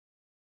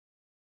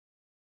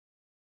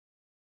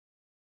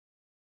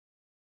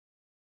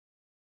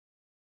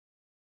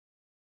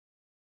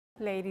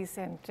ladies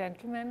and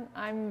gentlemen.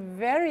 I'm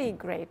very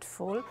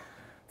grateful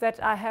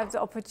that I have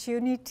the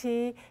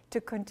opportunity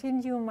to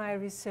continue my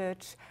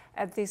research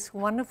at this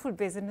wonderful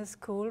business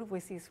school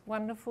with these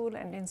wonderful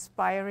and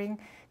inspiring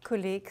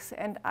colleagues,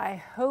 and I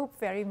hope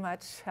very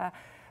much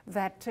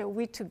that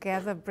we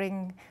together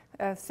bring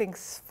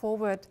things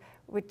forward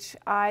which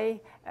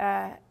I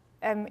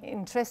am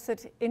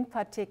interested in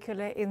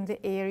particular in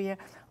the area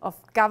of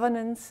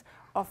governance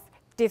of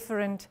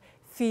different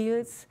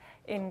fields,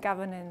 in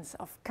governance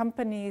of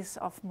companies,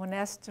 of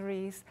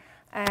monasteries,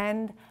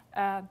 and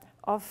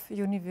of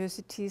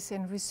universities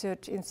and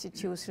research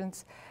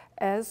institutions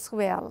as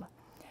well.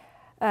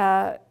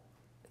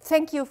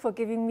 Thank you for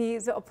giving me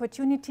the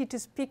opportunity to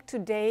speak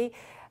today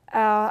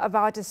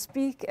about a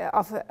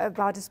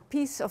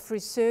piece of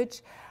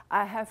research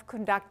I have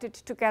conducted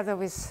together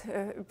with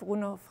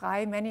Bruno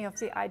Frey. Many of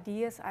the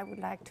ideas I would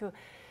like to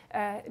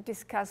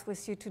discuss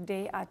with you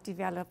today are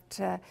developed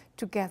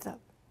together.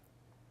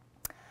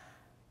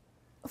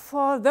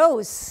 For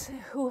those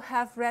who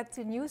have read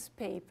the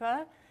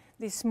newspaper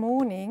this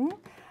morning,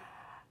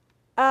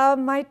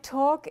 my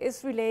talk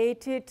is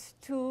related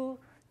to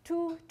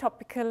two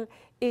topical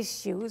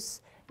issues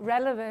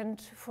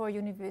relevant for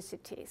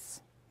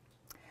universities.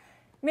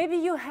 Maybe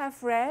you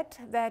have read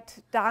that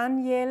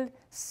Daniel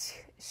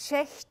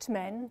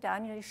Shechtman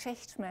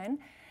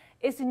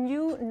is a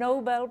new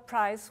Nobel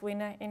Prize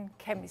winner in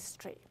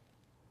chemistry.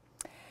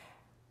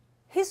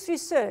 His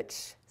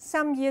research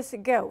some years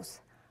ago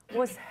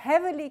was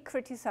heavily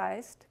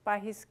criticized by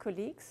his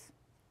colleagues,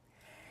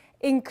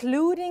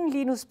 including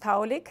Linus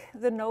Pauling,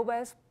 the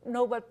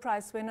Nobel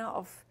Prize winner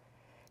of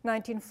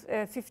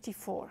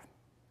 1954.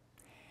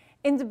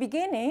 In the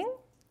beginning,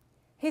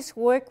 his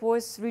work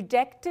was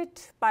rejected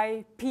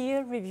by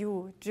peer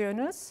review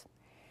journals.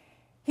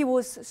 He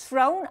was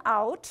thrown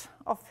out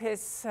of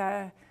his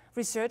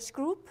research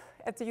group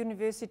at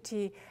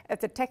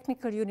the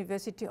Technical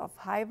University of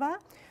Haifa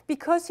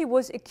because he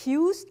was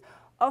accused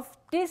of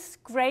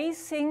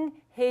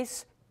disgracing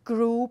his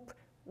group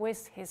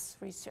with his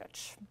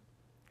research.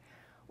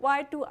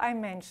 Why do I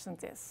mention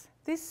this?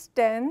 This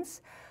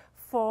stands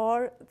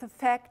for the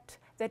fact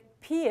that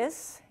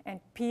peers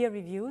and peer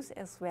reviews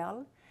as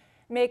well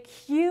make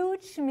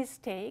huge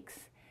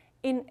mistakes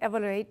in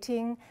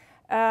evaluating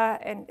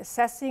and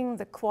assessing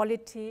the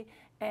quality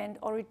and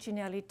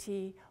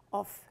originality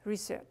of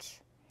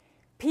research.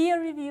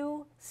 Peer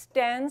review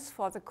stands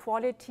for the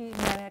quality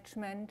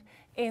management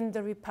in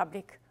the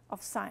Republic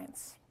of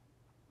Science.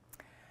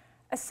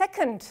 A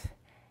second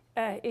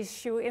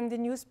issue in the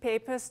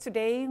newspapers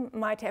today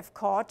might have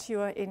caught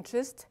your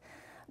interest,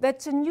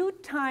 that the new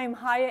Time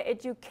Higher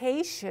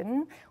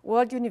Education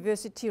World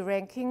University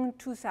Ranking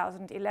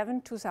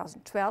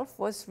 2011-2012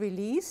 was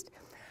released,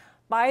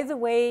 by the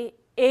way,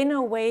 in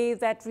a way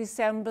that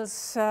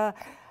resembles to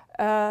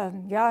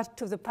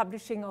the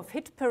publishing of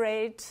Hit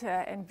Parade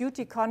and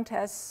beauty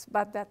contests,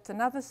 but that's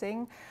another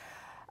thing.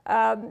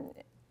 The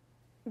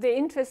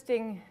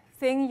interesting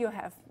thing you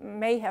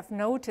may have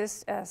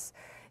noticed is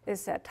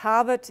that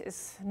Harvard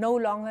is no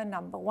longer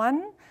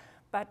 #1,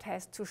 but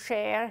has to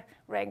share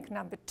rank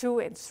 #2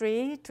 and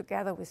 3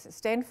 together with the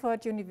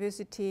Stanford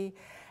University.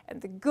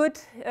 And the good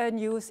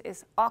news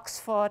is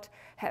Oxford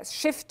has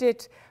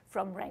shifted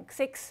from rank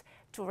 6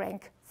 to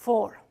rank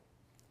 4.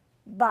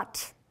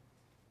 But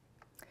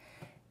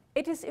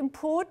it is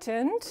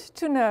important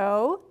to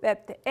know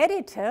that the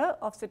editor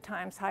of the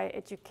Times Higher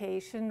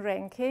Education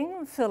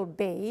ranking, Phil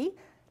Bay,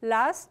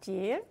 last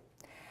year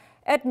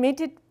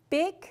admitted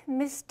big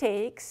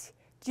mistakes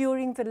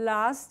during the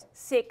last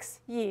 6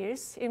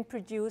 years in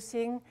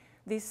producing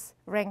this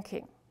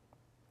ranking.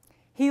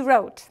 He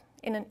wrote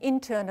in an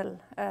internal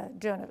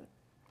journal,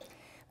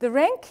 "The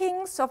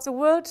rankings of the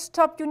world's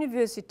top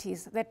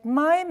universities that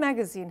my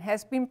magazine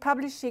has been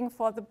publishing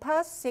for the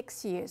past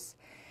 6 years,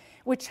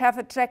 which have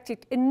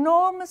attracted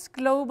enormous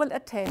global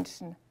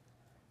attention,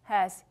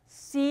 has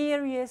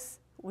serious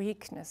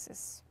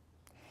weaknesses."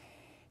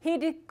 He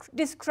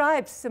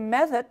describes the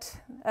method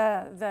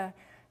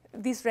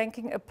this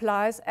ranking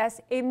applies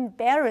as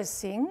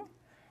embarrassing,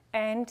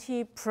 and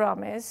he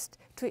promised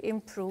to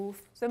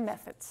improve the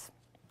methods.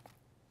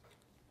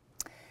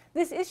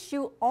 This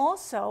issue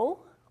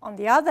also, on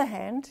the other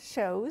hand,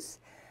 shows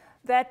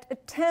that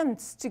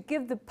attempts to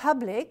give the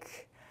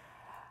public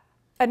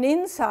an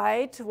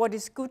insight what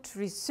is good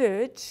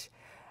research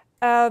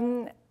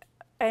and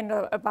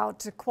about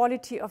the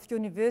quality of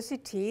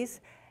universities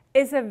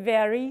is a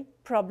very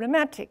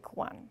problematic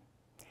one.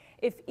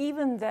 If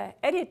even the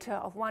editor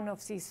of one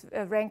of these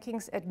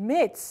rankings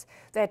admits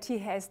that he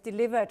has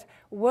delivered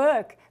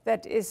work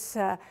that is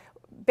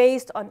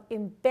based on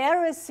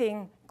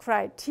embarrassing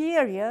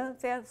criteria,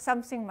 there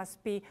something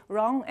must be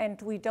wrong, and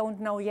we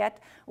don't know yet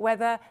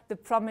whether the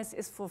promise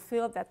is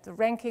fulfilled that the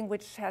ranking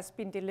which has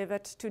been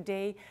delivered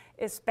today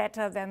is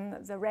better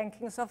than the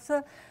rankings of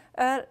the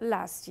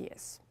last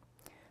years.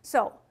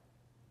 So,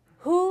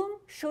 whom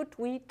should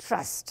we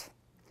trust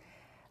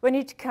when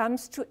it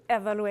comes to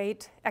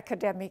evaluate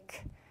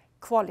academic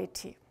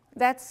quality?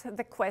 That's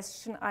the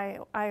question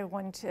I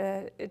want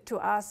to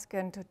ask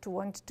and to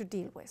want to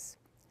deal with.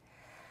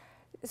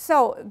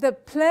 So the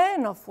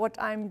plan of what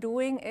I'm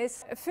doing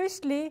is,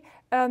 firstly,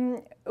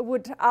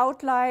 would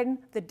outline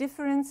the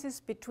differences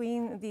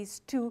between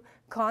these two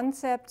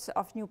concepts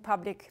of new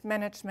public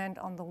management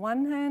on the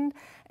one hand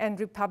and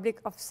Republic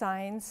of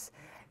Science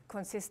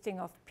consisting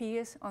of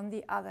peers on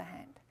the other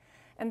hand.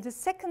 And the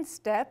second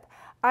step,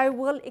 I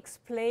will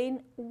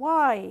explain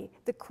why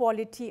the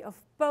quality of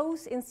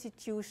both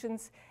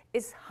institutions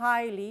is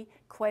highly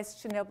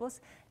questionable.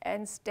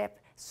 And step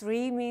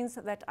 3 means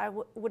that I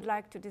would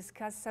like to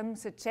discuss some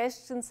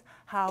suggestions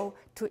how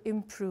to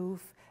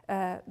improve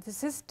the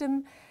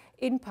system.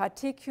 In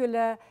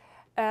particular,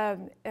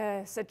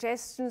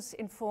 suggestions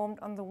informed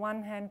on the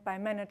one hand by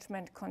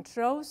management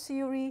control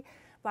theory,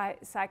 by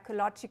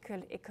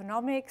psychological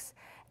economics,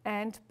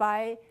 and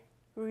by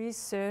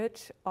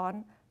research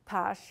on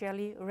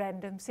partially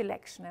random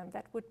selection. And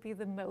that would be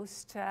the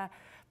most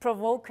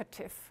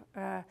provocative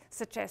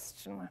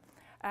suggestion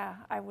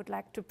I would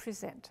like to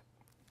present.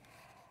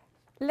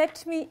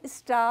 Let me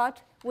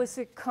start with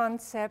the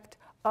concept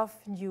of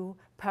new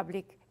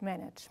public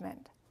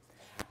management.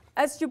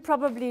 As you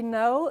probably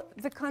know,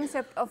 the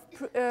concept of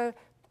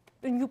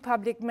new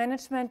public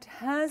management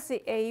has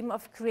the aim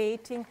of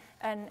creating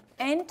an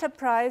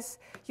enterprise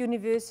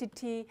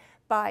university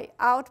by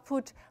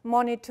output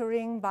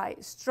monitoring, by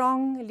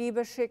strong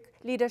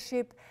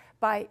leadership,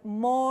 by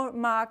more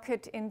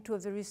market into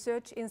the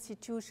research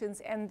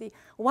institutions. And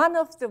one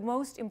of the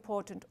most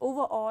important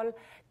overall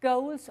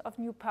goals of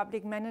new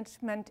public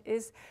management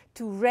is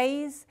to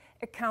raise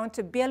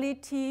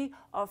accountability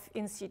of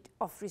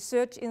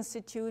research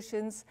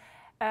institutions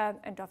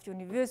and of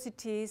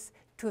universities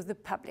to the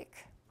public.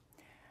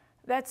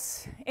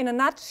 That's, in a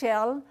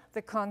nutshell,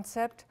 the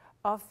concept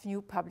of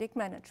new public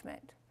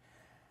management.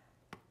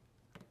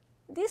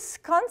 This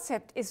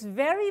concept is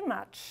very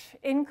much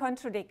in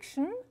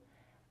contradiction,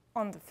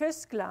 on the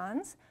first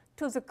glance,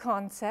 to the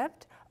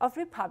concept of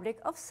Republic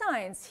of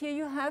Science. Here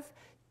you have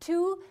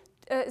two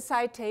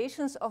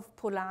citations of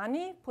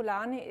Polanyi.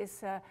 Polanyi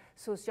is a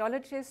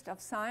sociologist of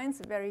science,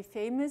 a very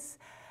famous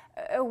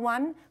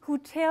one, who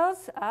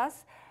tells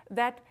us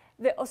that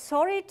the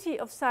authority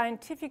of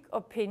scientific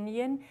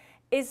opinion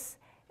is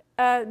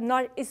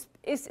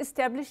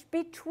established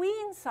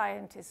between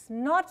scientists,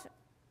 not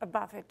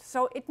above it.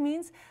 So it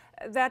means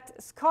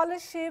that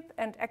scholarship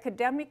and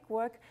academic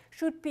work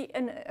should be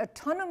an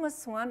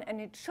autonomous one, and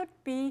it should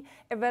be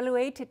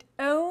evaluated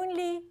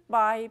only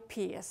by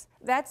peers.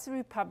 That's the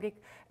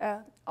Republic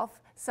of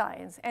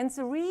Science. And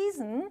the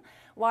reason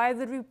why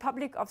the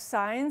Republic of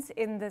Science,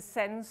 in the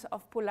sense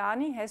of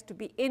Polanyi, has to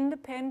be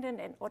independent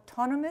and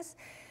autonomous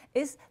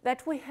is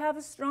that we have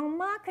a strong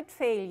market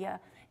failure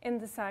in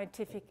the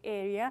scientific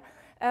area,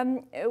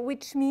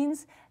 which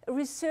means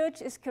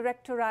research is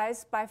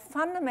characterized by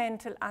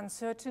fundamental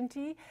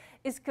uncertainty,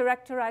 is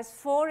characterized,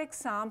 for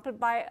example,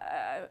 by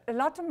a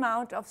lot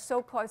amount of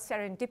so-called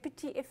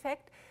serendipity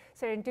effect.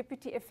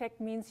 Serendipity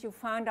effect means you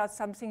find out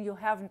something you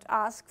haven't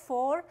asked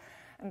for.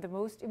 And the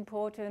most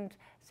important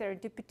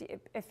serendipity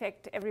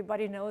effect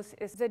everybody knows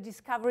is the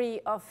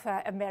discovery of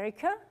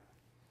America.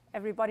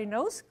 Everybody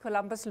knows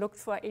Columbus looked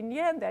for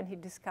India and then he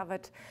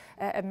discovered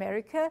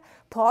America.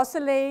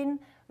 Porcelain,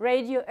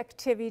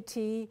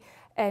 radioactivity,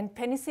 and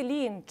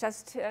penicillin,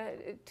 just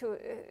to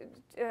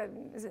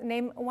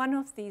name one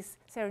of these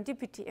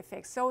serendipity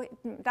effects. So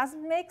it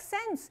doesn't make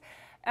sense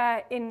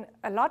in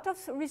a lot of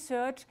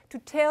research to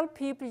tell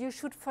people you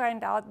should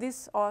find out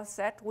this or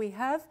that. We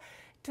have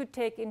to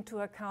take into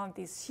account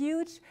this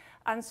huge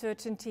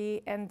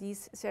uncertainty and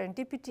this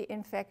serendipity.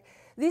 In fact,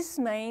 this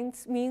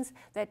means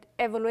that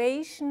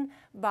evaluation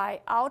by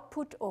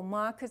output or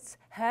markets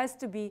has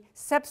to be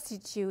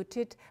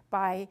substituted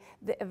by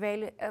the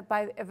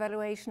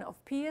evaluation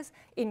of peers,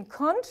 in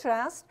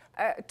contrast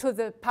to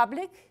the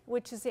public,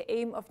 which is the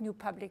aim of new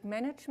public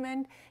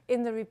management.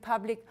 In the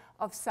Republic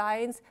of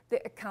Science,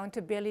 the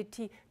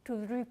accountability to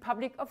the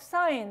Republic of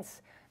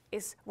Science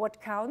is what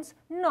counts,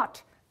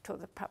 not to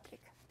the public.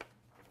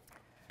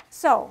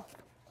 So,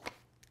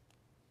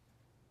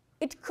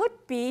 it could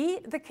be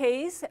the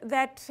case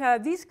that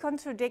this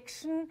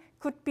contradiction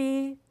could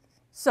be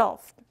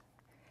solved.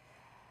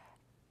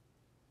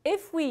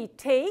 If we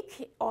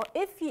take or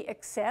if we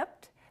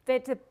accept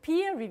that the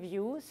peer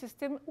review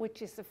system,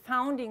 which is the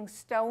founding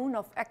stone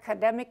of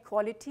academic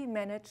quality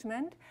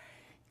management,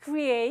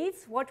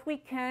 creates what we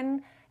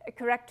can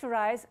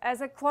characterize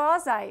as a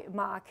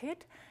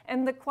quasi-market,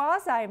 and the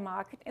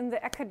quasi-market in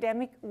the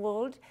academic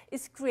world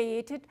is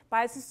created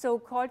by the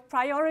so-called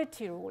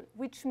priority rule,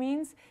 which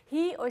means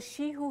he or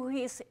she who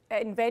has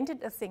invented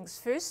the things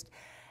first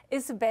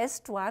is the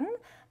best one,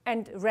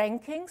 and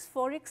rankings,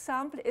 for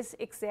example, is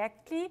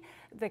exactly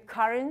the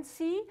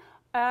currency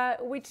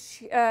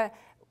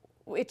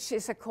which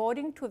is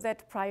according to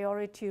that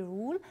priority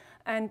rule,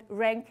 and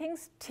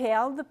rankings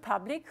tell the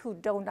public who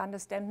don't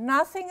understand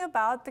nothing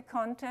about the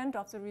content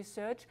of the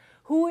research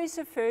who is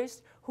the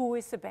first, who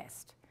is the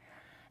best.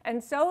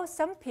 And so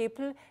some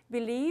people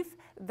believe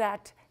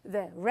that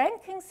the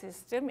ranking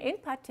system, in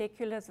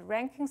particular the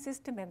ranking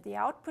system and the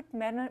output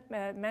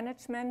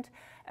management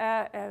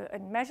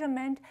and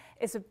measurement,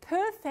 is a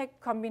perfect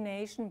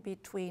combination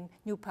between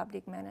New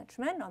Public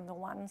Management on the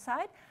one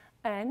side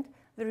and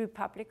the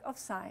Republic of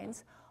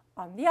Science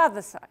on the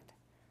other side.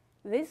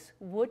 This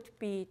would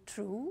be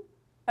true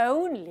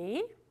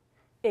only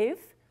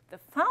if the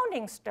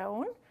founding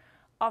stone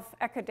of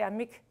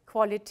academic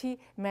quality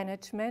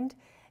management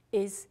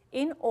is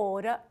in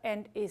order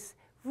and is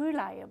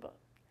reliable.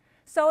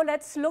 So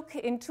let's look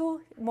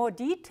into more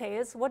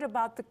details. What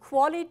about the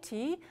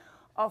quality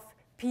of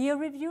peer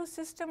review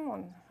system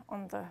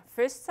on the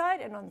first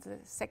side, and on the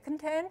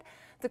second hand,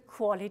 the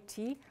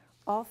quality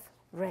of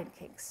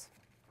rankings?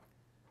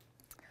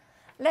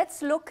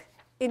 Let's look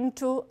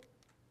into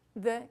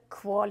the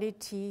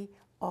quality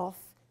of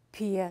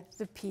the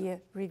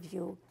peer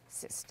review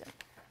system.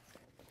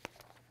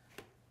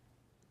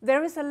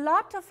 There is a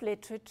lot of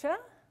literature,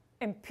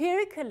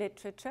 empirical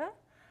literature,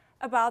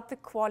 about the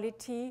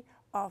quality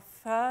of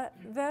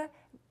the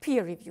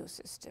peer review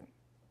system.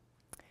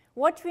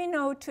 What we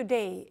know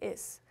today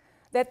is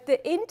that the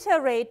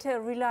inter-rater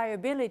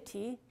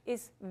reliability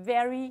is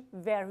very,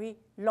 very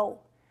low.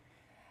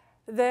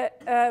 The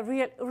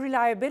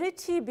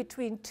reliability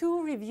between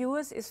two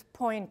reviewers is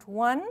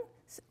 0.1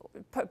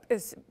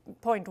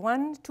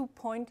 to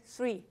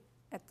 0.3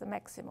 at the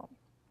maximum.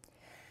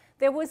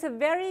 There was a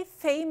very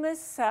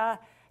famous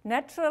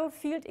natural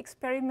field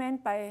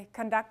experiment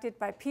conducted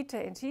by Peter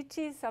and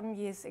Gigi some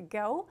years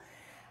ago.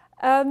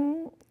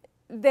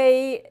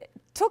 They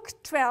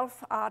took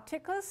 12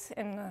 articles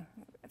in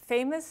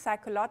famous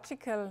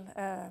psychological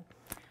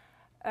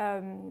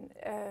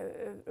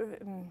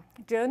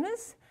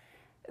journals.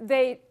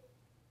 They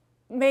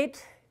made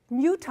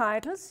new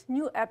titles,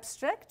 new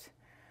abstract,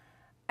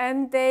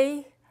 and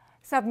they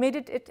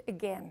submitted it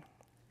again.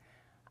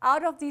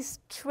 Out of these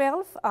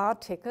 12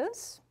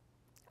 articles,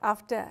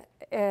 after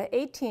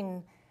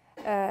 18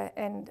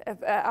 and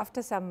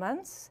after some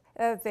months,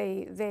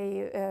 they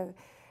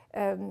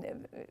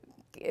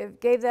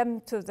gave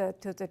them to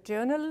the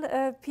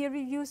journal peer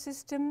review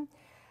system.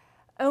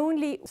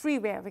 Only 3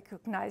 were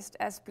recognized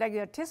as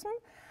plagiarism.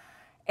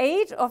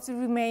 8 of the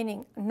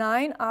remaining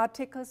 9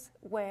 articles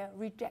were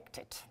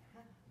rejected.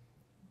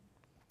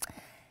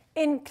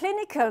 In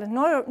clinical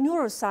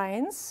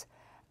neuroscience,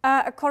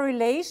 a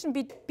correlation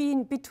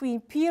between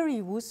peer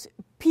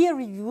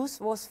reviews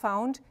was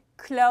found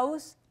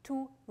close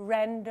to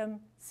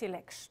random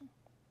selection.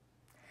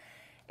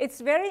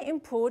 It's very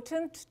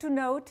important to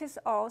notice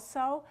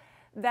also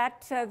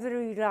that the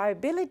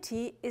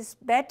reliability is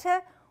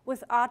better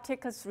with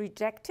articles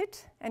rejected,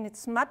 and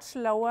it's much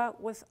lower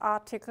with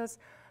articles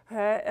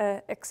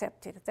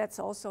accepted. That's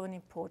also an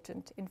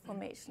important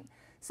information.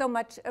 So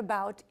much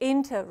about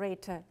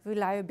inter-rater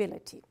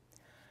reliability.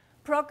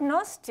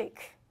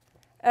 Prognostic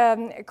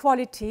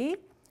quality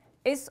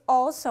is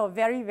also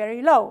very,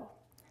 very low.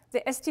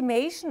 The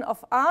estimation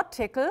of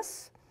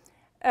articles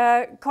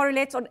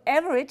correlates on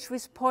average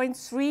with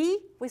 0.3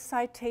 with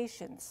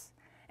citations.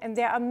 And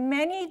there are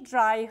many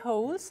dry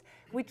holes,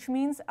 which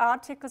means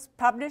articles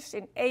published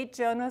in 8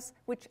 journals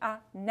which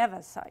are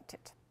never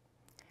cited.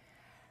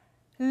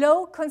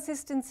 Low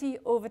consistency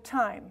over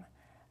time.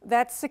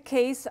 That's the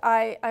case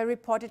I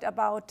reported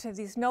about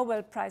this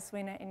Nobel Prize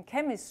winner in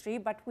chemistry,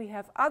 but we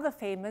have other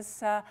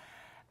famous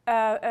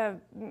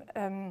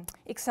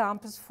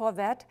examples for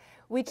that,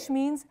 which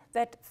means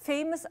that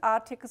famous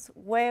articles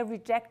were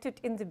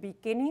rejected in the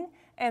beginning,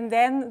 and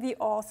then the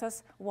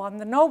authors won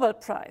the Nobel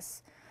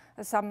Prize.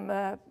 Some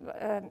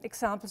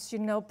examples you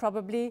know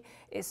probably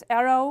is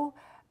Arrow,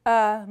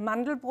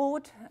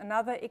 Mandelbrot,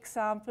 another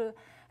example,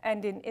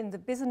 and in the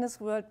business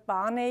world,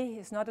 Barney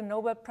is not a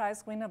Nobel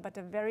Prize winner, but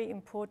a very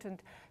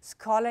important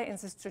scholar in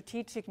the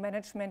strategic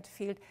management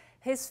field.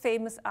 His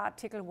famous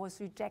article was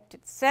rejected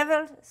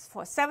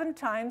 7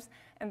 times,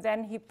 and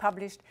then he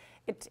published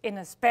it in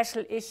a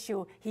special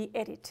issue he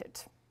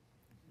edited.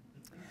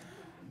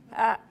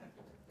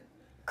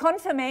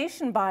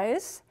 Confirmation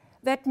bias,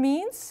 that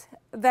means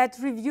that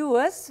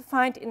reviewers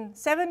find in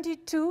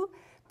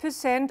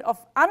 72%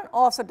 of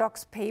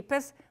unorthodox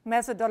papers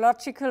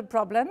methodological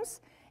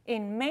problems.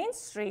 In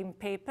mainstream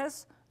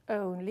papers,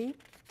 only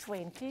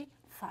 25%.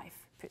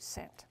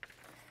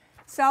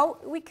 So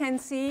we can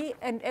see,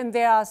 and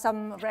there are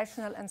some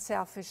rational and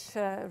selfish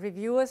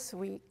reviewers,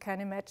 we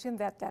can imagine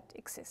that that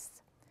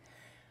exists.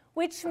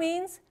 Which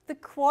means the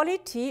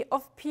quality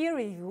of peer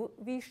review,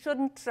 we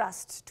shouldn't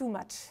trust too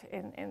much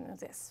in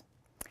this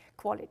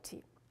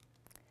quality.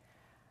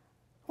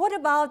 What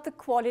about the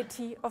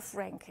quality of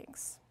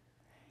rankings?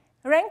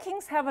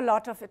 Rankings have a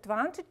lot of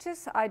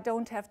advantages. I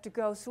don't have to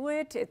go through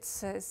it.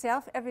 It's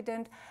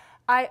self-evident.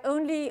 I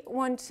only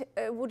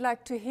would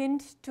like to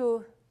hint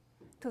to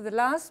the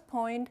last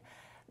point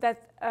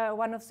that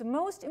one of the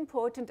most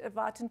important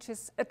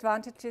advantages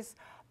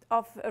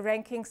of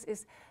rankings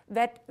is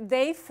that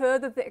they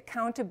further the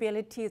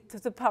accountability to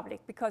the public,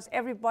 because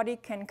everybody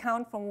can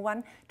count from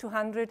 1 to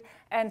 100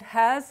 and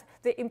has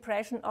the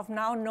impression of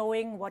now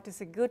knowing what is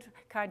a good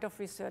kind of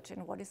research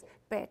and what is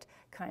bad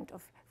kind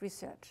of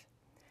research.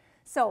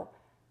 So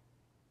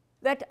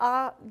that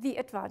are the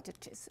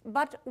advantages.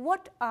 But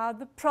what are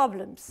the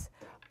problems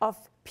of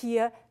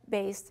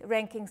peer-based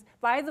rankings?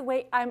 By the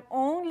way, I'm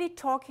only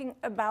talking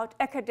about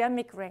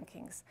academic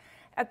rankings.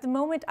 At the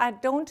moment, I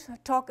don't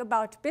talk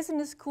about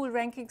business school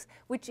rankings,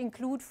 which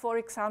include, for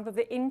example,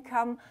 the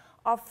income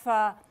of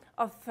the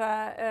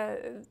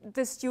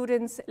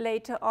students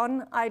later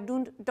on. I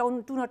do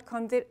not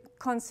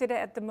consider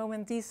at the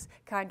moment these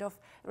kind of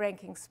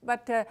rankings.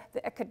 But the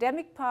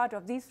academic part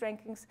of these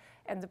rankings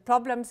and the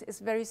problems is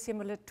very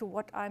similar to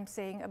what I'm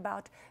saying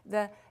about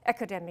the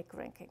academic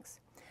rankings.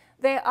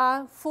 There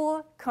are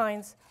 4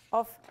 kinds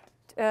of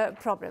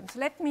problems.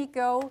 Let me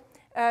go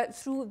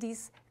through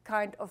these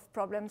kind of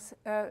problems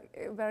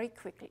very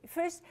quickly.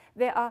 First,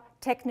 there are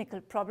technical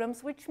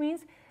problems, which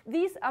means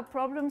these are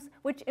problems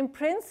which in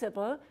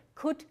principle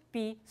could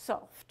be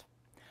solved.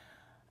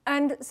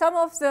 And some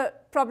of the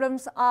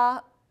problems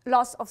are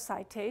loss of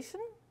citation,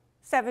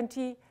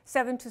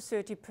 77 to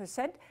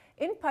 30%.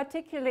 In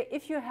particular,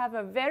 if you have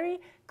a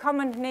very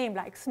common name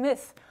like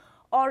Smith,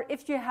 or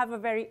if you have a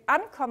very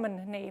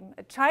uncommon name,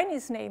 a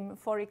Chinese name,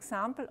 for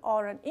example,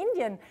 or an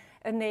Indian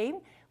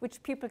name,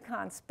 which people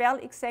can't spell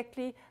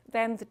exactly,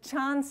 then the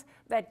chance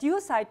that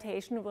your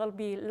citation will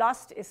be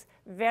lost is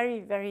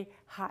very, very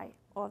high,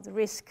 or the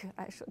risk,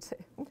 I should say.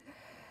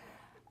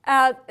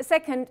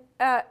 Second,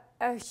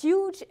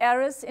 huge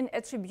errors in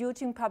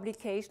attributing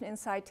publication and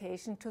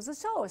citation to the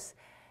source.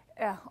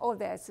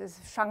 There's this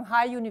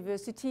Shanghai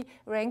University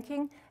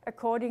ranking.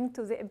 According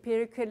to the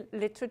empirical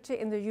literature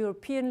in the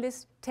European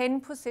list, 10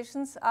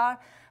 positions are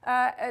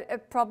a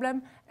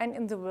problem, and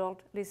in the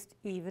world list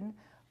even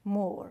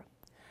more.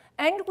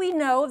 And we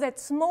know that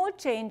small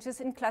changes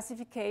in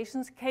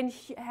classifications can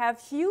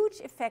have huge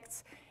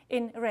effects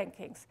in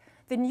rankings.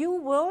 The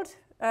New World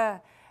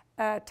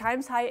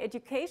Times Higher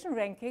Education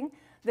ranking,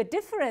 the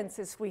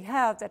differences we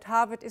have that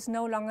Harvard is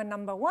no longer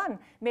 #1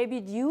 may be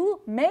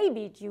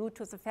due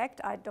to the fact,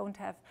 I don't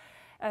have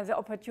the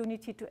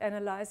opportunity to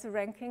analyze the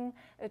ranking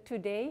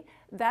today,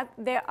 that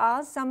there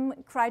are some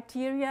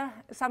criteria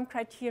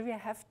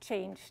have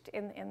changed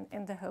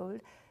in the whole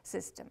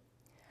system.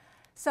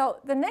 So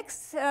the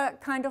next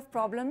kind of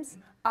problems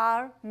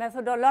are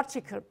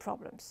methodological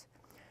problems.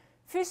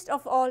 First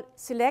of all,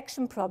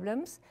 selection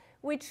problems,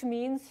 which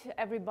means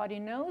everybody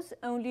knows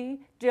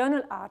only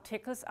journal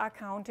articles are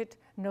counted,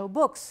 no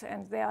books.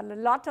 And there are a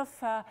lot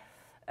of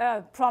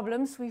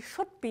problems we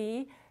should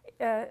be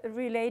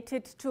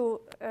related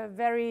to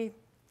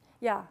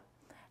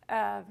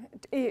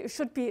there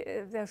should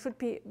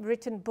be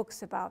written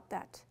books about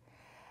that.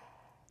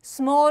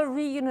 Small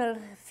regional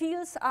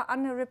fields are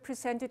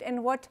underrepresented,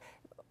 and what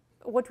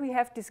we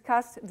have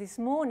discussed this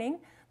morning,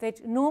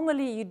 that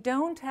normally you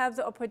don't have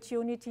the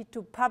opportunity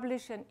to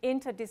publish an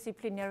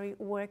interdisciplinary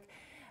work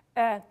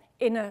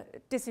in a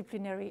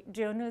disciplinary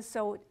journal,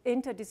 so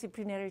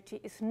interdisciplinarity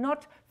is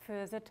not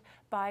furthered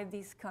by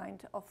these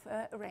kind of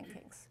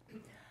rankings.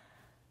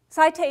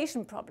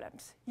 Citation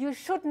problems. You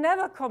should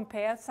never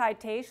compare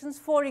citations,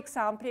 for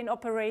example, in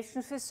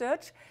operations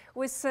research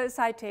with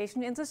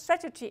citation in the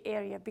strategy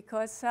area,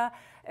 because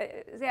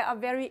they are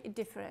very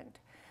different.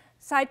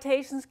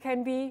 Citations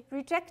can be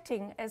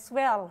rejecting as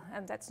well,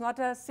 and that's not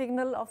a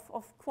signal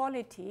of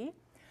quality.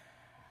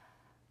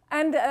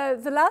 And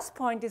the last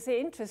point is an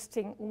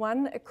interesting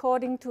one.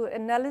 According to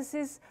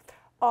analysis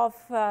of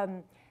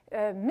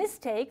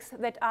mistakes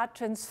that are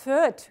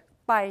transferred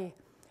by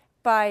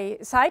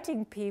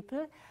citing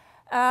people,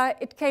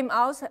 it came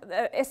out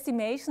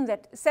estimation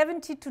that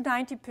 70 to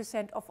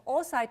 90% of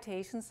all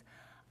citations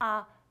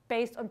are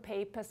based on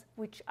papers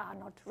which are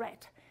not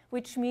read,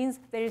 which means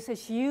there is a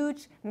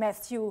huge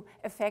Matthew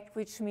effect,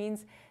 which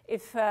means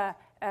if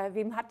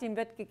wem hat den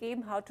wird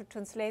gegeben, how to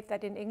translate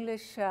that in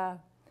English?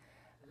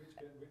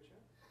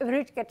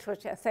 Rich get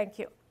richer, thank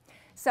you.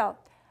 So,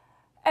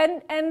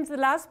 and the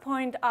last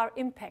point are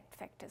impact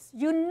factors.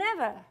 You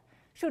never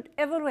should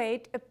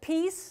evaluate a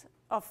piece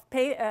of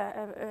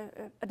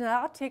an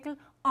article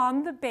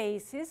on the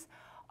basis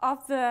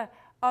of the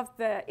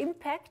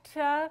impact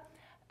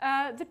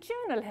the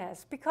journal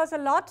has, because a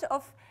lot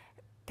of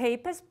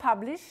papers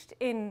published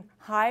in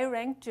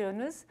high-ranked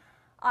journals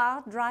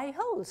are dry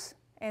holes,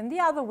 and the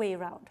other way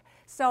around.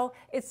 So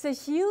it's a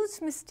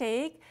huge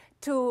mistake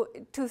to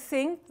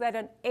think that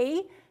an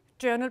A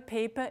journal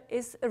paper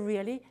is a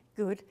really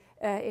good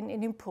and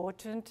an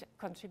important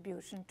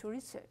contribution to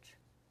research.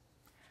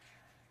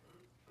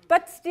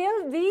 But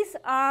still, these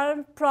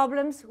are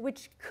problems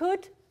which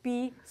could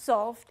be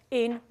solved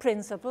in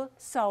principle,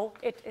 so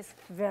it is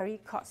very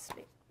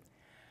costly.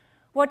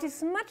 What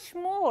is much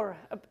more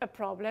a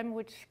problem,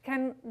 which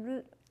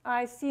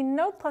I see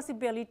no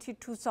possibility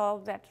to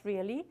solve that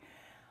really,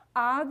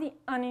 are the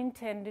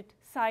unintended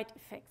side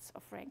effects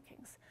of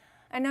rankings.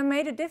 And I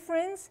made a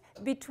difference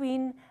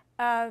between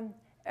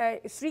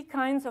three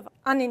kinds of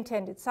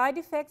unintended side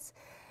effects: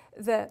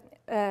 the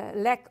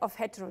lack of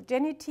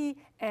heterogeneity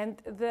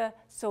and the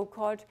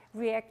so-called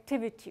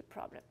reactivity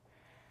problem.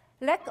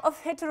 Lack of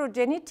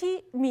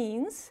heterogeneity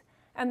means,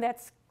 and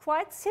that's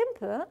quite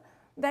simple,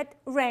 that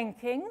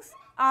rankings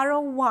are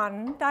a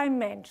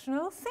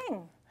one-dimensional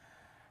thing.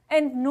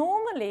 And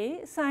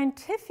normally,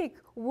 scientific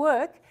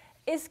work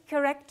is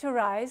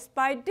characterized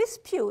by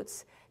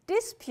disputes.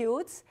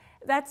 Disputes,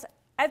 that's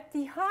at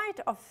the height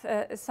of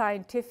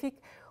scientific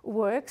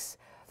works,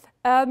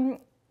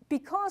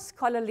 because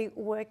scholarly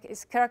work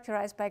is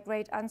characterized by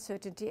great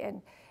uncertainty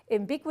and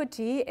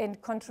ambiguity,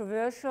 and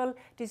controversial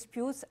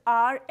disputes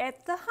are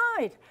at the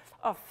height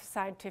of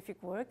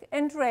scientific work,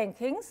 and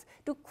rankings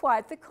do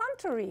quite the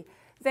contrary.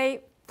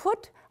 They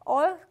put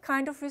all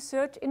kind of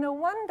research in a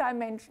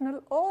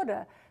one-dimensional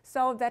order,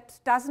 so that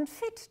doesn't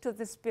fit to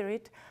the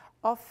spirit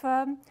of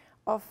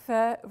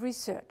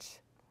research.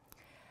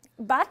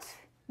 But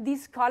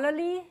these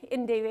scholarly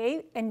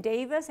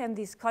endeavors and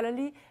these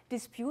scholarly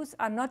disputes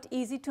are not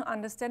easy to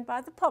understand by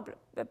the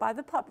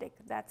public.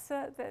 That's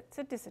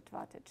a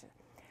disadvantage.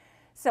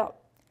 So,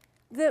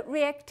 the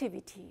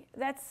reactivity,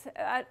 that's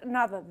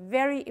another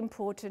very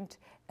important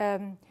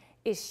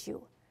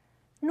issue.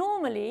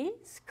 Normally,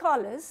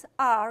 scholars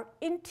are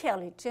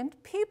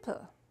intelligent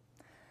people,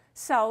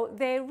 so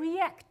they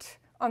react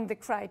on the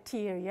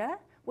criteria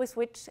with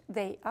which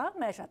they are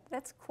measured.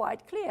 That's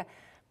quite clear.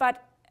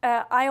 But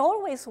I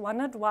always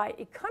wondered why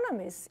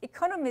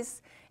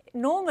economists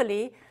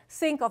normally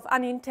think of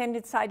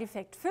unintended side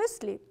effect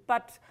firstly,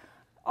 but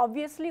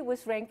obviously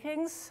with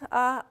rankings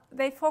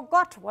they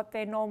forgot what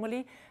they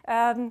normally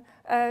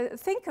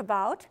think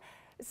about.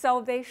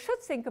 So they should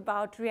think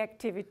about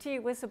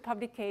reactivity with the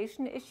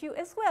publication issue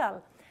as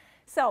well.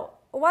 So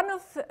one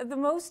of the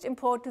most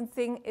important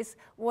things is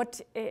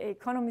what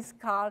economists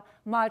call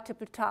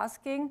multiple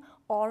tasking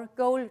or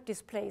goal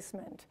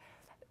displacement,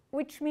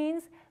 which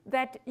means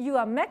that you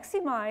are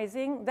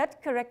maximizing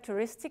that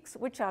characteristics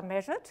which are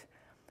measured,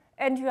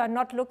 and you are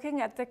not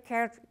looking at the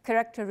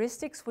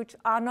characteristics which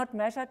are not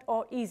measured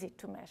or easy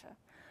to measure.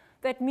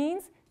 That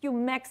means you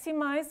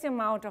maximize the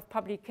amount of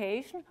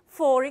publication,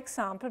 for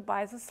example,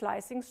 by the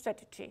slicing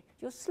strategy.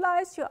 You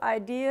slice your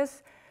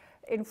ideas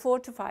in 4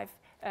 to 5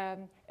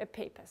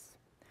 papers.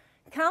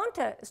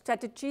 Counter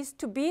strategies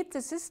to beat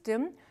the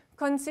system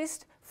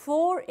consist,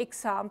 for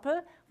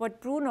example, what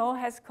Bruno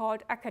has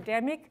called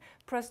academic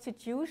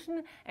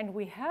prostitution, and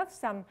we have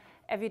some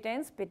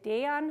evidence.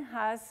 Bedean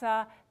has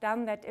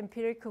done that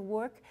empirical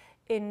work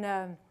in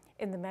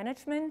the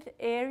management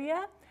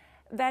area,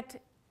 that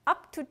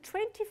up to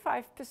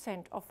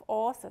 25% of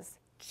authors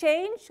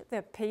change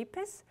their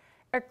papers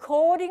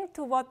according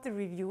to what the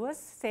reviewers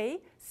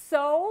say,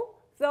 so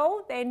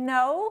though they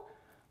know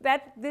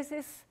that this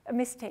is a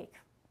mistake.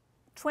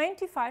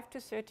 25 to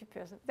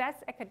 30%,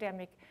 that's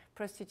academic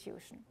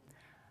prostitution.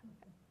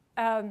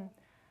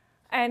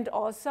 And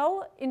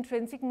also,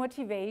 intrinsic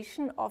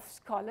motivation of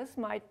scholars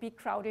might be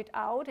crowded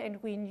out,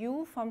 and we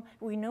know from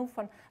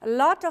a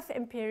lot of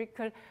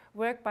empirical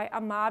work by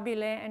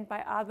Amabile and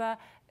by other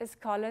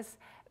scholars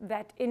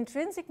that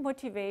intrinsic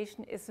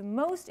motivation is the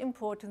most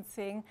important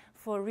thing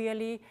for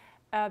really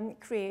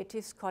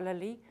creative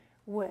scholarly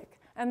work.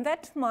 And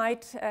that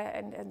might,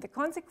 and the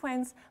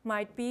consequence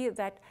might be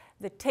that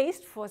the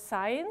taste for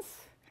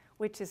science,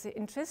 which is the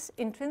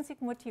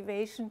intrinsic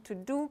motivation to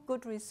do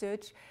good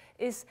research,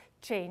 is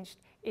changed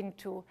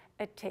into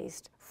a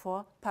taste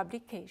for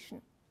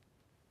publication.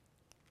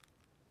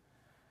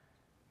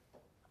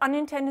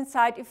 Unintended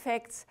side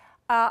effects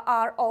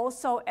are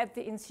also at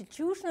the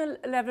institutional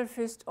level.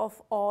 First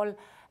of all,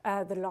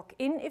 the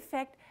lock-in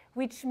effect,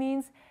 which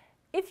means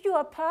if you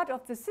are part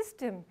of the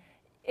system,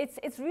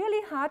 it's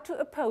really hard to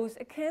oppose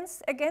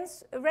against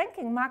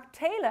ranking. Mark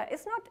Taylor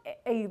is not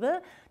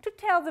able to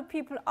tell the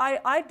people,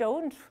 I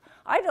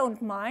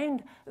don't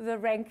mind the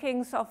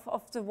rankings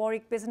of the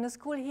Warwick Business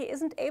School. He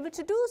isn't able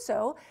to do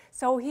so,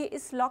 so he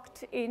is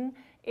locked in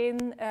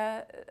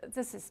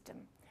the system.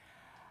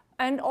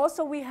 And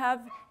also we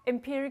have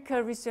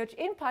empirical research,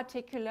 in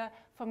particular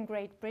from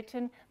Great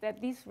Britain,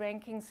 that these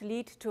rankings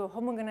lead to a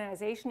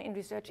homogenization in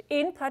research,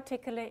 in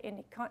particular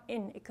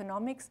in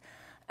economics,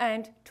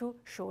 and to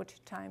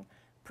short-time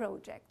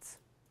projects.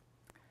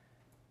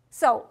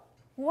 So,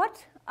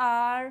 what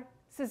are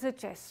the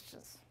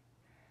suggestions?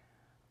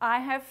 I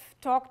have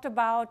talked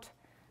about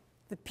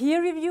the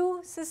peer review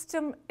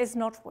system is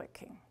not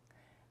working.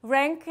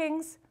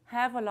 Rankings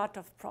have a lot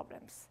of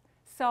problems.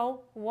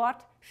 So,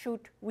 what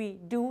should we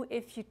do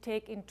if you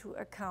take into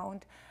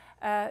account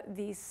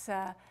these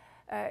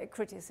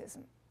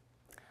criticism?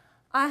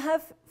 I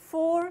have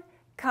 4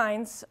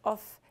 kinds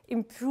of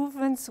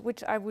improvements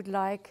which I would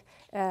like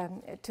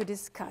to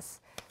discuss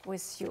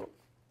with you.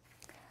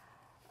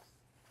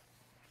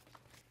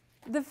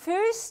 The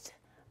first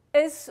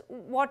is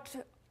what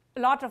a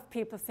lot of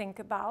people think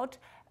about,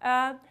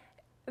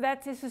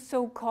 that is a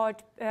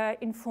so-called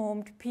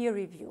informed peer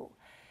review.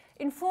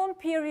 informed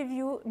peer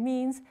review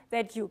means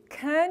that you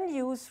can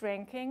use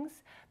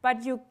rankings,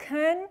 but you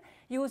can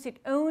use it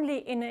only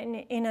in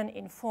an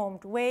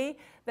informed way.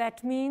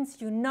 That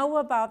means you know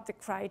about the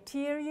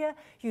criteria,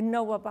 you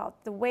know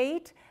about the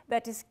weight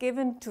that is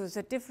given to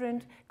the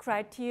different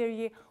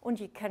criteria, and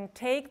you can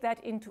take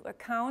that into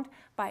account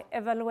by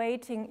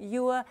evaluating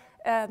your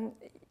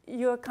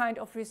kind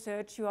of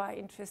research you are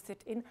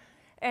interested in.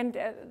 And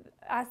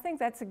I think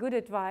that's a good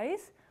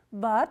advice,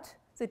 but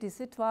the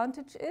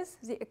disadvantage is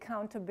the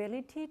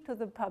accountability to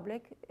the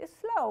public is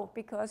low,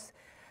 because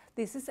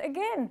this is,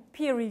 again,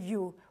 peer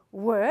review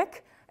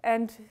work,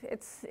 and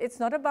it's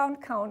not about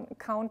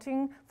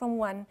counting from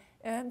 1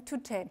 to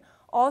 10.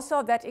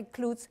 Also, that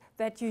includes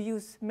that you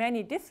use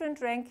many different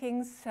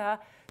rankings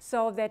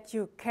so that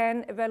you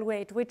can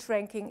evaluate which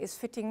ranking is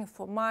fitting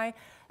for my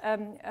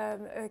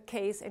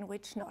case and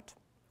which not.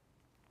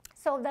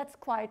 So that's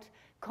quite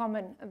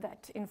common,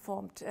 that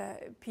informed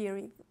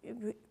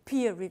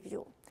peer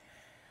review.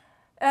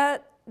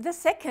 The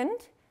second,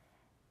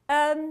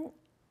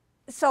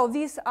 so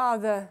these are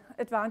the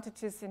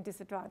advantages and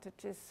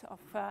disadvantages of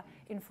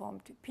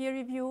informed peer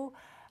review.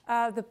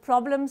 The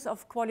problems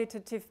of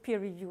qualitative peer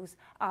reviews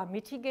are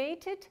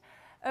mitigated,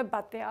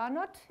 but they are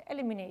not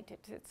eliminated.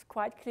 It's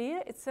quite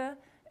clear it's a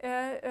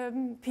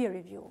peer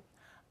review.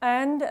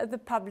 And the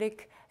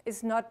public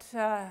is not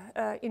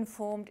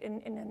informed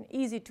in an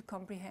easy to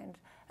comprehend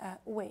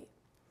way.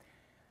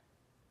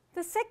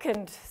 The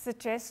second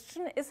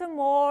suggestion is a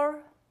more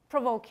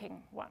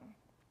provoking one,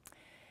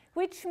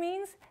 which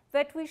means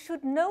that we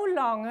should no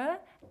longer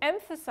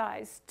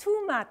emphasize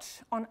too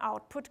much on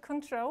output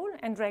control,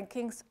 and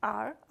rankings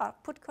are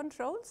output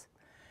controls,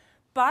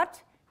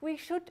 but we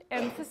should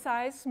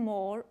emphasize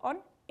more on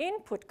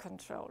input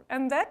control.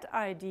 And that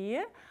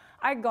idea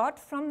I got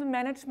from the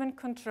management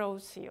control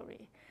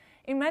theory.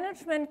 In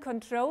management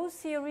control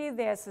theory,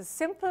 there's a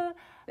simple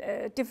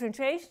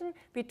differentiation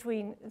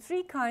between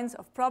 3 kinds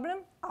of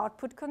problem: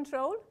 output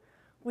control,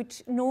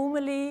 which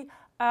normally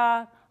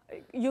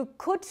you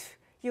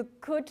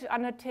could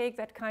undertake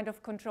that kind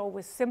of control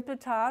with simple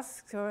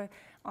tasks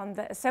on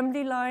the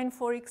assembly line,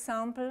 for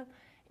example.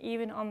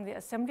 Even on the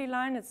assembly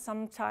line, it's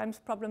sometimes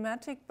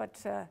problematic,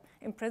 but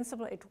in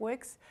principle, it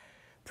works.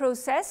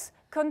 Process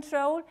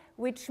control,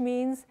 which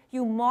means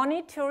you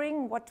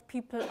monitoring what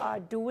people are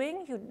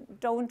doing. You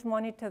don't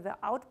monitor the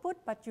output,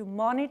 but you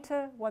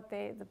monitor what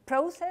the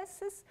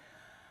process is.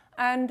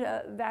 And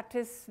that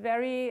is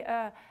very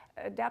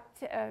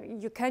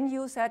you can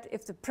use that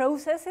if the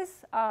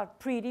processes are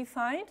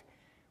predefined,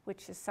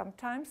 which is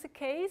sometimes the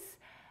case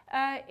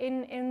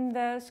in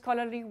the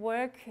scholarly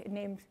work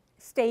named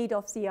state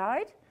of the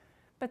art.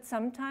 But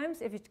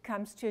sometimes if it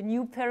comes to a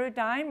new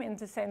paradigm in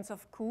the sense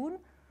of Kuhn,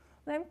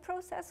 then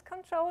process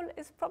control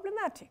is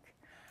problematic.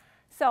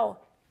 So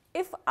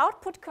if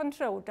output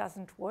control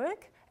doesn't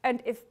work,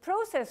 and if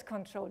process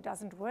control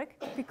doesn't work,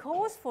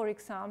 because, for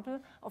example,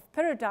 of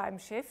paradigm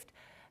shifts,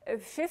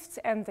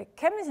 and the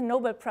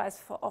Nobel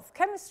Prize of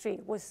Chemistry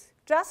was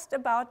just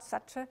about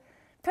such a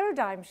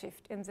paradigm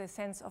shift in the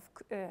sense of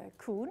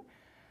Kuhn,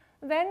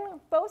 then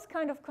both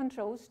kind of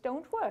controls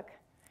don't work.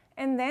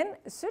 And then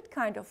a third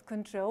kind of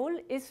control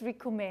is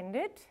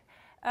recommended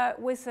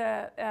with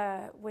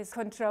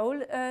control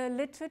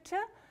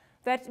literature.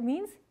 That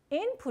means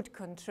input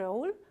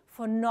control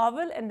for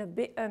novel and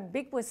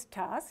ambiguous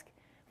tasks,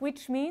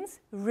 which means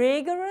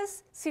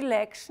rigorous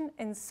selection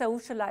and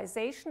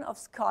socialization of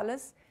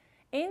scholars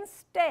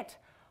instead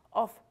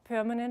of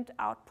permanent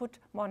output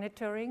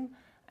monitoring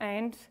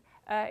and,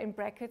 in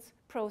brackets,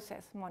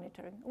 process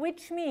monitoring,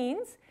 which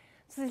means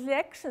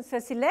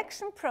the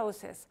selection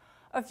process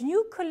of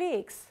new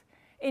colleagues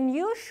in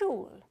your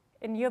school,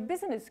 in your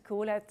business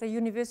school, at the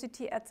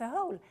university as a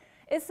whole,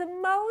 is the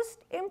most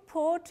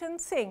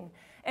important thing.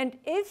 And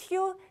if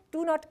you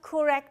do not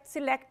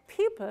select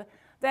people,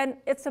 then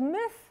it's a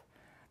myth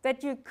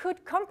that you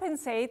could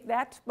compensate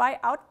that by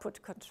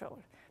output control,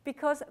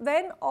 because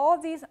then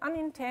all these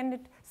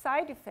unintended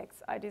side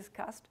effects I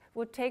discussed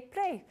would take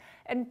place.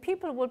 And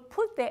people will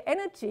put their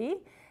energy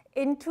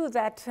into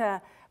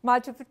that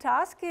multiple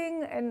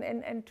tasking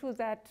and to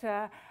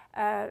that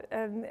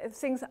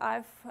things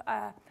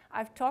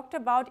I've talked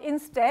about,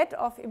 instead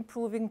of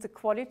improving the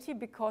quality,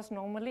 because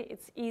normally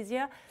it's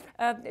easier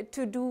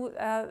to do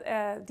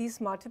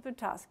these multiple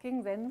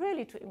tasking than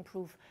really to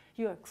improve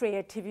your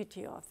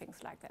creativity or things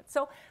like that.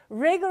 So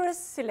rigorous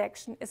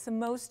selection is the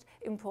most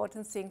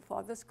important thing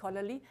for the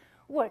scholarly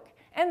work.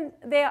 And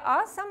there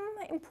are some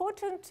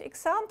important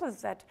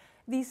examples that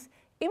this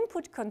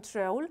input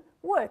control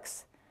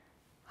works.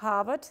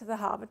 The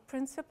Harvard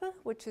principle,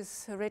 which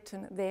is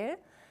written there.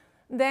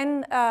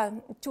 Then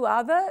 2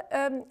 other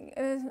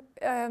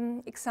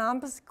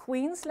examples,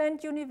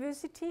 Queensland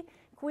University.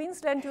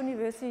 Queensland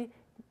University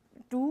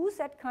does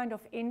that kind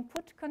of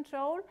input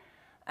control,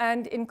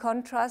 and in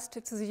contrast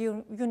to the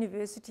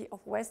University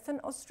of Western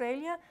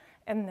Australia,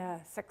 and the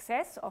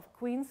success of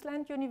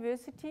Queensland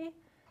University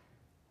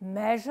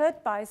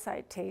measured by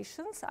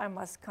citations. I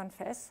must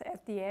confess,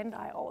 at the end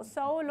I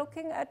also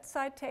looking at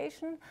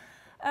citation.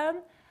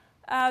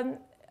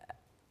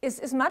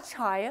 is much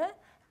higher.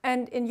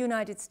 And in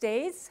United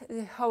States,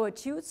 the Howard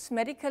Hughes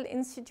Medical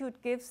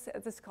Institute gives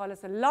the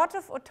scholars a lot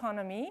of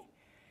autonomy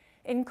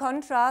in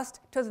contrast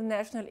to the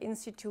National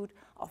Institute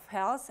of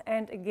Health.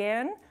 And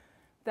again,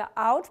 the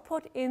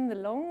output in the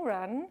long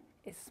run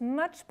is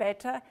much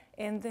better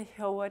in the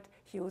Howard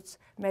Hughes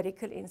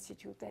Medical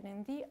Institute than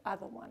in the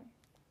other one.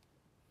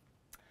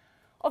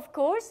 Of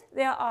course,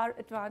 there are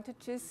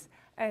advantages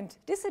and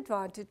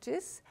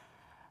disadvantages.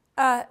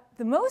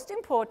 The most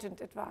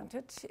important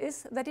advantage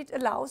is that it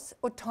allows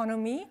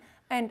autonomy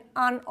and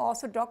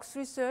unorthodox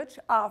research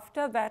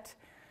after that,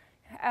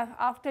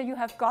 after you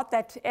have got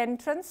that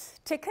entrance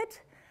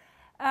ticket,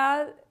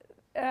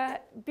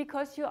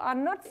 because you are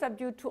not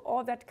subject to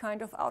all that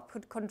kind of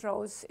output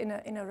controls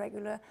in a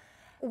regular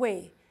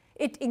way.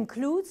 It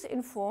includes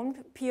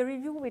informed peer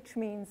review, which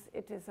means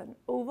it is an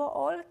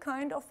overall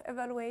kind of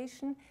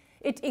evaluation.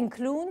 It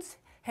includes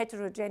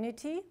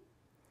heterogeneity.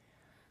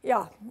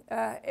 Yeah,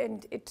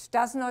 and it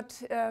does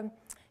not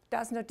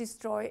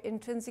destroy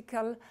intrinsic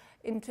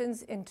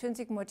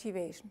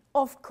motivation.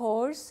 Of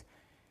course,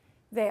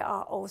 there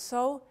are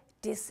also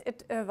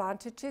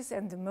disadvantages,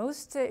 and the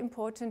most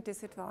important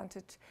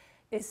disadvantage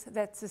is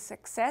that the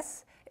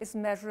success is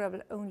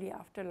measurable only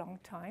after a long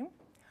time,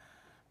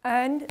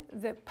 and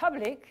the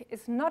public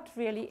is not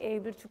really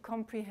able to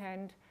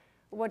comprehend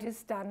what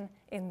is done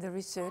in the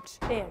research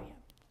area.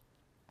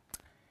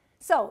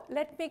 So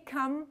let me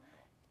come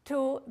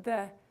to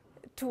the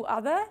two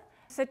other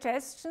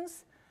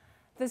suggestions.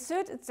 The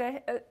third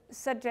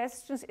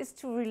suggestion is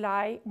to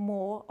rely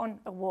more on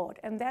award,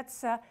 and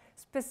that's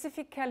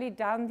specifically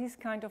done, this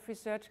kind of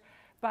research,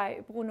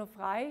 by Bruno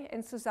Frey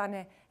and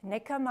Susanne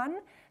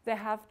Neckermann. They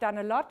have done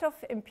a lot of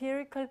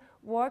empirical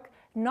work,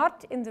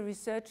 not in the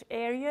research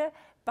area,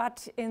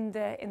 but in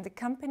the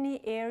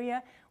company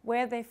area,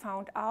 where they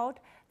found out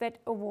that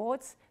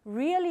awards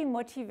really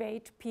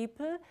motivate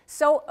people.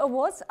 So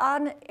awards are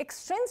an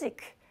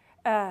extrinsic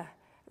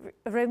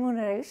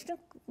remuneration,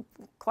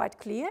 quite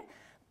clear,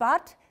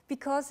 but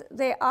because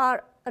they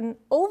are an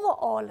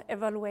overall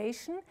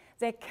evaluation,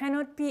 they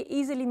cannot be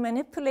easily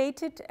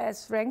manipulated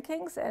as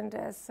rankings and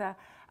as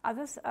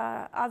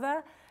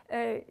other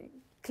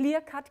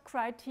clear-cut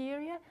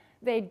criteria.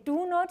 They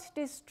do not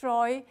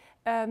destroy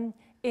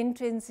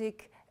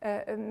intrinsic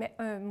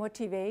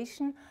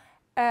motivation,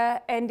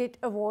 and it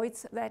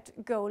avoids that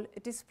goal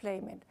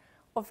displacement.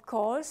 Of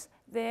course,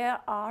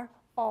 there are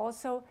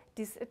also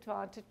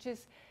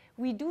disadvantages.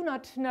 We do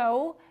not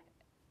know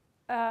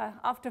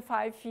after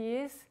 5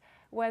 years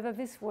whether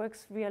this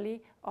works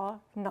really or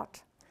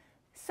not.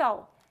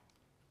 So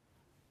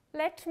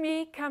let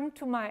me come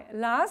to my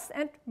last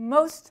and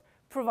most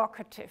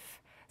provocative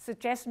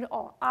suggestion,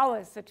 or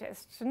our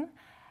suggestion.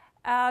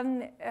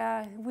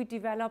 We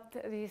developed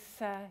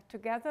this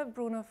together,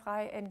 Bruno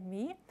Frey and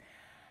me.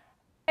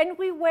 And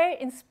we were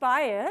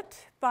inspired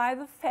by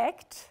the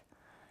fact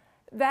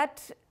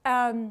that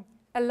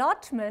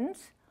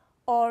allotment,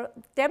 or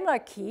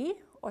demarchy,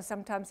 or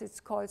sometimes it's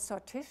called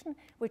sortition,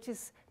 which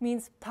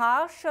means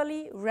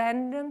partially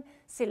random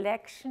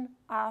selection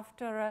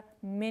after a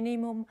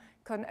minimum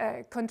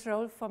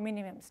control for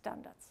minimum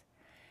standards.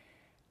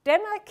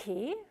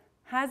 Demarchy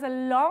has a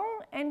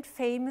long and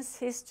famous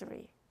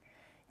history.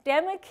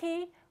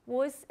 Demarchy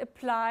was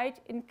applied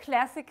in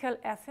classical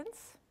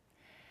Athens.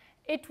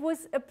 It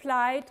was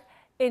applied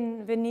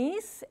in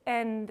Venice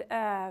and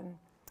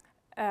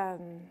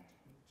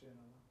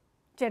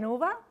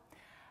Genova.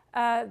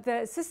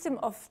 The system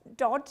of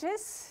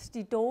Doges,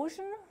 the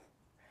Dogen,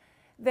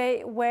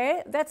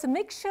 that's a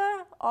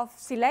mixture of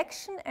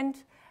selection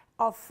and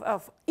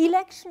of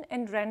election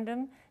and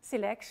random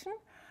selection,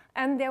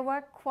 and they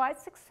were quite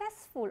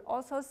successful.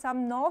 Also,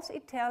 some North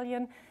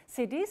Italian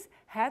cities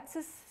had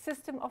this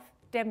system of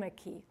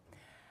demarchy.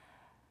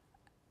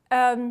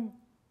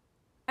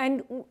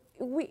 And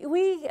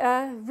we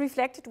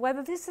reflected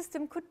whether this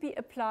system could be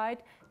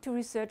applied to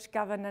research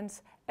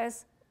governance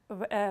as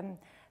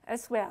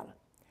well.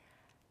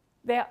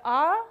 There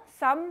are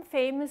some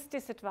famous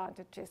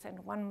disadvantages,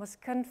 and one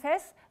must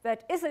confess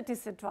that is a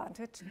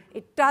disadvantage.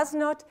 It does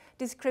not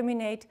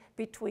discriminate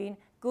between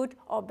good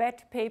or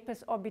bad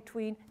papers or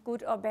between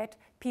good or bad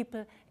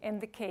people in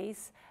the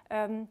case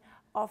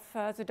of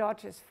the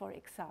Dodges, for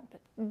example.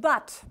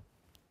 But,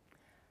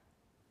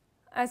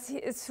 as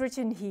it's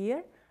written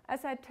here,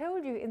 as I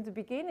told you in the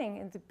beginning,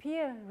 in the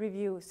peer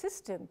review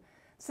system,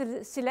 so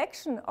the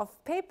selection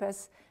of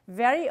papers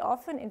very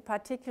often, in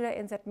particular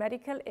in that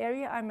medical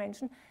area I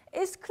mentioned,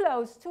 is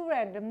close to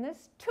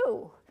randomness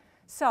too.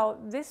 So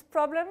this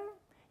problem,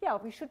 yeah,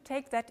 we should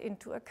take that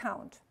into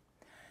account.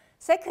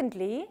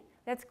 Secondly,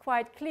 that's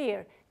quite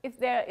clear. If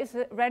there is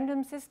a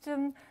random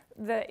system,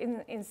 the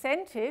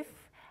incentive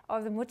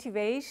or the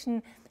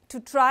motivation to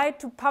try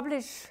to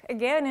publish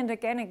again and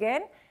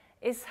again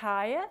is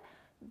higher.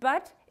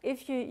 But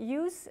if you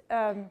use,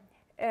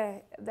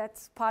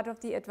 that's part of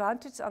the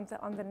advantage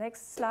on the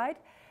next slide,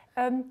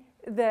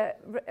 the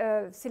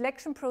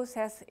selection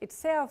process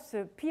itself,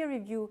 the peer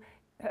review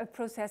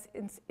process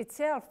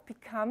itself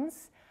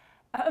becomes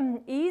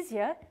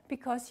easier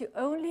because you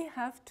only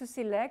have to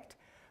select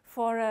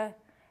for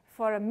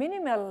a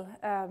minimal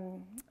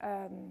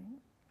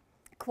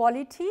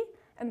quality,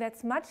 and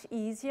that's much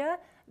easier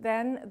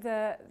than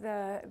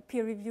the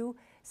peer review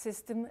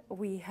system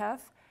we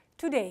have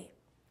today.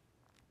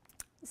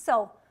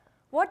 So,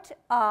 what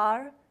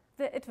are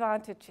the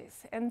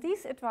advantages? And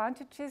these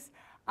advantages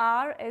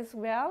are as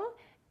well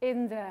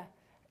in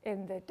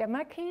the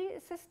democracy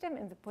system,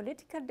 in the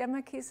political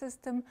democracy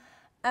system,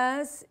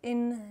 as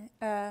in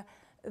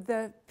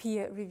the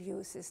peer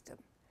review system.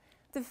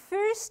 The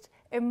first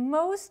and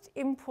most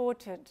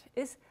important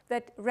is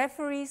that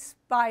referees'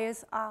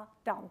 bias are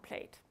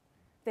downplayed.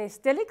 They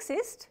still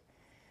exist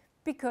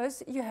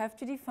because you have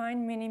to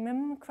define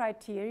minimum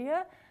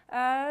criteria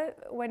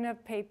when a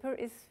paper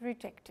is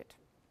rejected.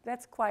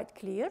 That's quite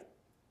clear,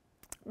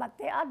 but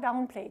they are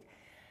downplayed.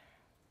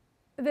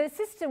 The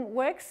system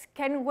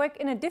can work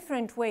in a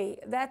different way.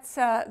 That's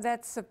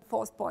the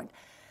fourth point.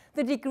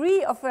 The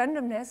degree of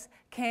randomness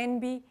can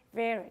be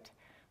varied.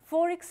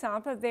 For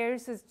example, there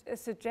is a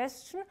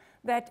suggestion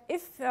that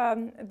if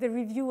the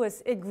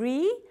reviewers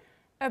agree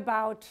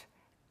about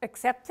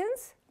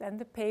acceptance, then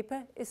the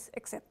paper is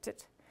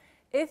accepted.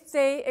 If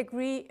they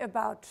agree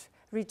about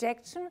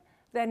rejection,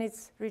 then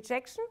it's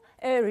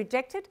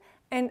rejected,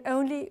 and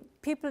only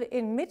people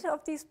in mid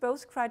of these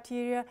both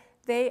criteria,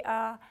 they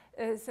are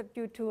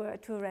subject to a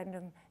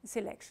random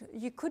selection.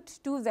 You could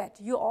do that.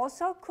 You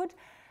also could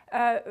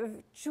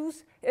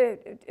choose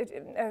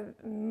a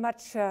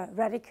much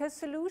radical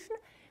solution,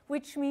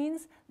 which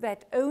means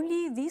that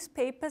only these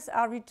papers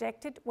are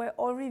rejected where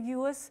all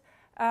reviewers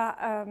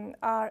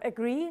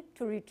agree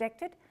to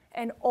reject it,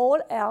 and all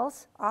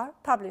else are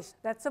published.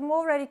 That's a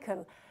more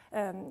radical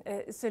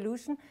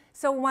solution.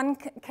 So one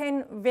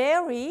can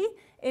vary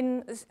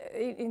in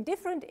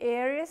different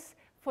areas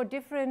for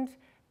different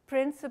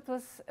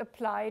principles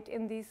applied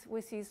in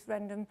with these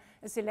random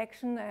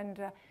selection,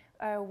 and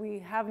we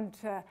haven't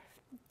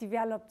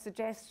developed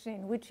suggestion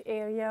in which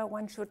area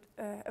one should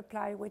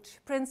apply which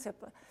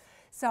principle.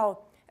 So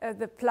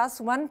the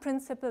 +1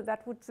 principle,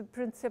 that would be the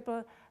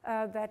principle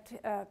that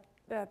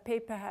a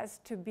paper has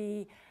to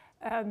be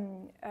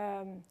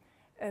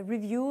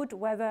reviewed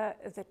whether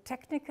the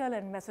technical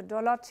and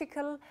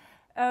methodological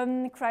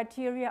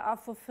criteria are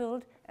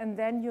fulfilled, and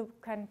then you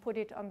can put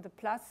it on the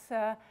plus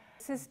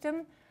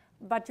system,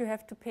 but you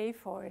have to pay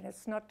for it.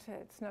 It's not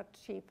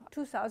cheap.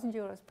 2,000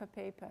 euros per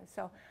paper.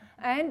 So,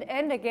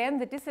 and again,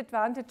 the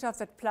disadvantage of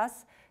that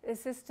plus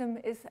system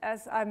is,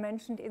 as I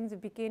mentioned in the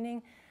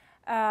beginning,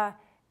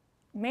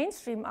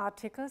 mainstream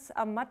articles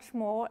are much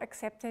more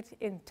accepted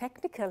in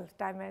technical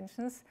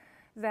dimensions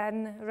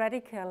than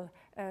radical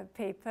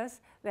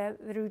papers. The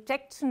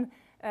rejection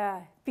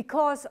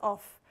because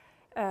of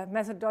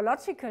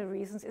methodological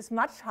reasons is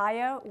much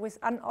higher with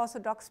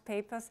unorthodox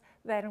papers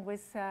than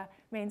with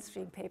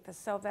mainstream papers.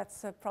 So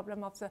that's the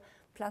problem of the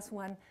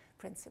 +1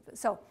 principle.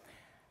 So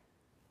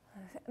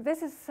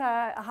this is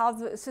how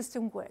the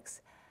system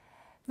works.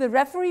 The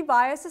referee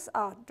biases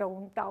are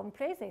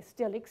downplayed. They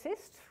still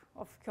exist,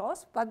 of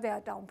course, but they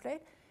are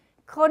downplayed.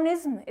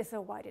 Chronism is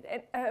avoided,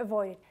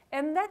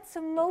 and that's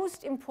the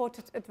most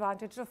important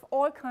advantage of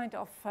all kind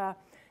of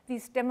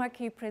these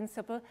democracy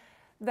principles,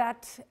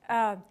 that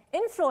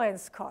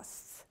influence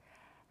costs,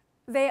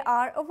 they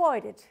are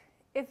avoided.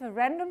 If a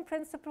random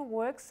principle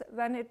works,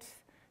 then it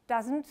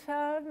doesn't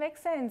make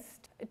sense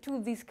to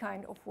this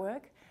kind of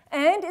work.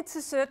 And it's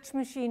a search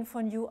machine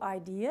for new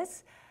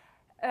ideas,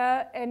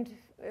 and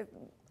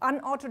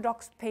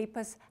unorthodox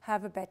papers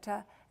have a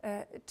better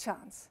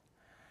chance.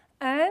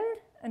 And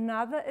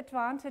another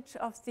advantage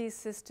of this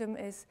system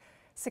is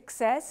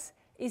success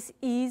is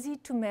easy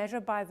to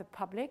measure by the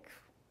public,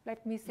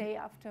 let me say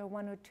after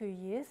 1 or 2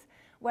 years,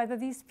 whether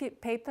these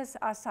papers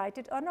are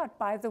cited or not.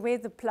 By the way,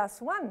 the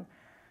 +1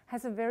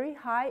 has a very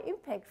high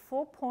impact,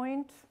 4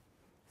 point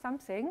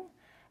something,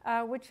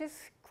 which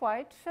is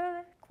quite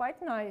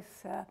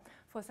nice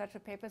for such a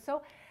paper.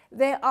 So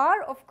there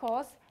are, of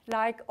course,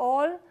 like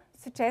all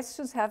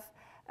suggestions have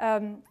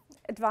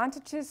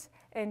advantages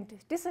and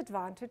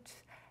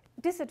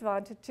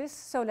disadvantages.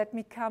 So let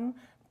me come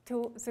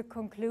to the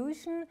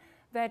conclusion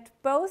that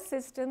both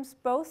systems,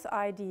 both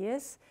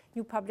ideas,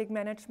 new public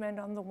management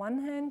on the one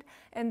hand,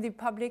 and the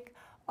public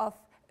of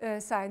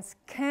science,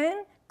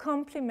 can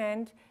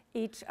complement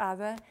each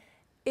other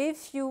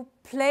if you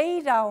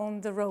play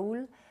down the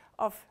role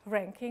of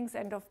rankings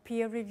and of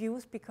peer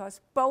reviews,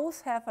 because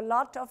both have a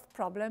lot of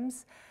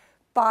problems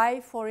by,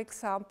 for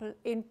example,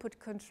 input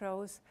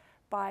controls,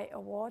 by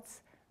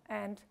awards,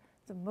 and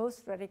the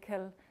most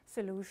radical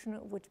solution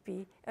would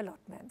be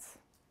allotments.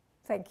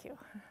 Thank you.